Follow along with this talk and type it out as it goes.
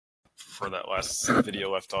off where that last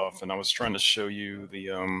video left off, and I was trying to show you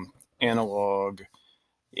the analog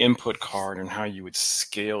input card and how you would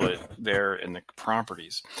scale it there in the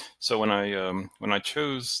properties. So when I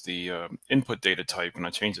chose the input data type, when I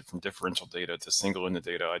changed it from differential data to single-ended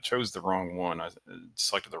data, I chose the wrong one. I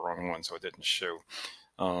selected the wrong one, so it didn't show.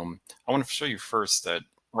 I want to show you first that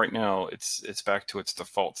right now it's back to its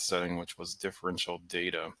default setting, which was differential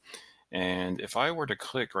data. And if I were to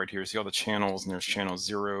click right here, see all the channels, and there's channels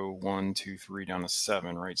 0, 1, 2, 3 down to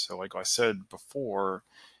 7, right? So like I said before,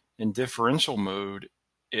 in differential mode,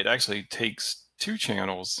 it actually takes 2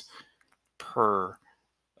 channels per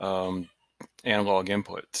analog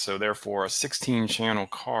input. So therefore, a 16 channel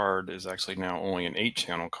card is actually now only an 8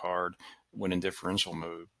 channel card when in differential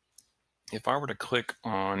mode. If I were to click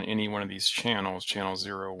on any one of these channels, channel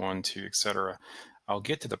 0, 1, 2, etc., I'll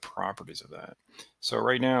get to the properties of that. So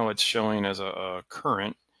right now it's showing as a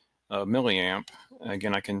current, milliamp.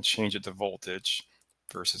 Again, I can change it to voltage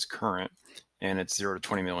versus current, and it's 0 to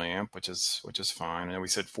 20 milliamp, which is fine. And we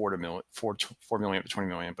said 4 milliamp to 20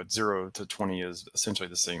 milliamp, but 0 to 20 is essentially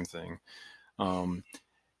the same thing.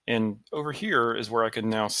 And over here is where I can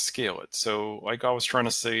now scale it. So like I was trying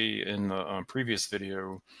to say in the previous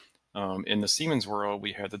video, in the Siemens world,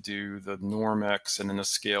 we had to do the norm X and then the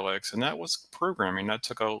scale X, and that was programming. That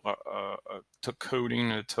took took coding.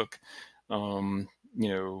 It took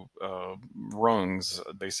rungs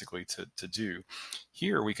basically to do.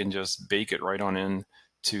 Here we can just bake it right on in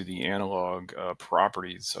to the analog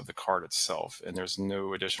properties of the card itself, and there's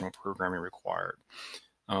no additional programming required.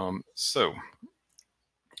 So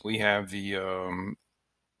we have the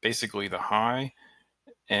basically the high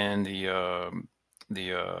and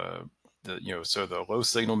so the low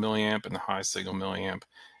signal milliamp and the high signal milliamp,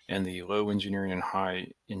 and the low engineering and high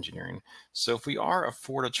engineering. So if we are a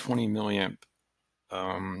 4 to 20 milliamp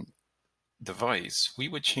device, we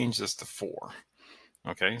would change this to 4.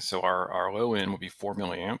 Okay, so our low end would be 4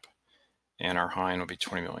 milliamp, and our high end will be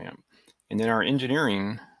 20 milliamp. And then our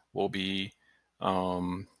engineering will be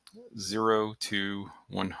 0 to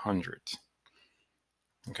 100.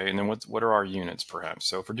 Okay, and then what are our units perhaps?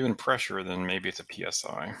 So if we're doing pressure, then maybe it's a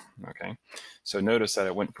PSI. Okay, so notice that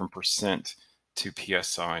it went from percent to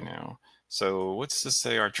PSI now. So let's just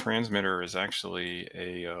say our transmitter is actually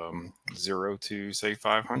a 0 to say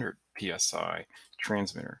 500 PSI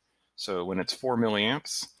transmitter. So when it's 4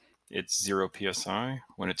 milliamps, it's 0 PSI.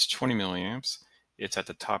 When it's 20 milliamps, it's at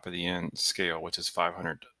the top of the end scale, which is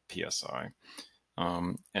 500 PSI.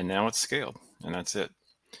 And now it's scaled, and that's it.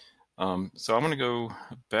 So I'm going to go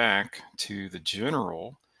back to the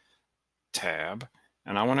General tab,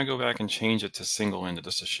 and I want to go back and change it to single-ended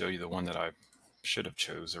just to show you the one that I should have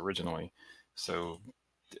chose originally. So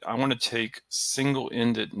I want to take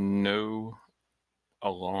single-ended no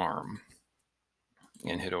alarm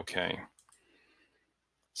and hit OK.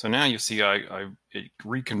 So now you see it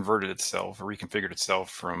reconverted itself, or reconfigured itself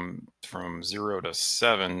from 0 to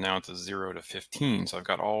 7 now to 0 to 15. So I've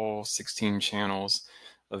got all 16 channels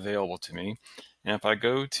available to me. And if I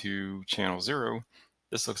go to channel 0,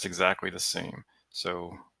 this looks exactly the same.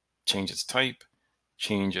 So change its type,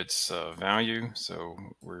 change its value. So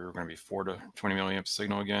we're going to be 4 to 20 milliamp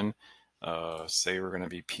signal again. Say we're going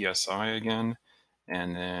to be PSI again,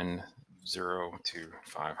 and then 0 to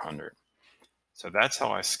 500. So that's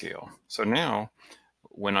how I scale. So now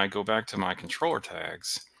when I go back to my controller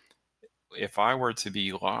tags, if I were to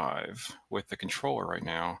be live with the controller right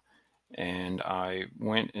now, and I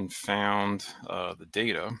went and found the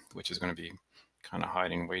data, which is going to be kind of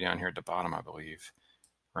hiding way down here at the bottom, I believe,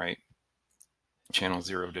 right? Channel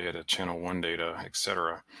 0 data, channel 1 data,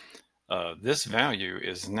 etc. This value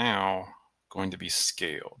is now going to be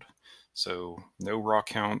scaled. So no raw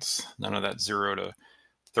counts, none of that 0 to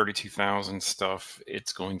 32,000 stuff.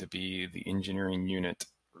 It's going to be the engineering unit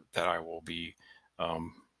that I will be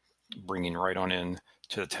bringing right on in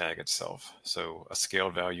to the tag itself. So a scale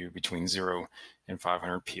value between 0 and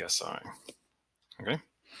 500 PSI. Okay.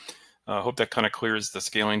 I hope that kind of clears the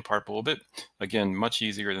scaling part a little bit. Again, much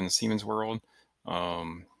easier than the Siemens world.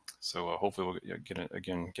 So hopefully we'll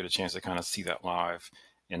get a chance to kind of see that live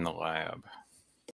in the lab.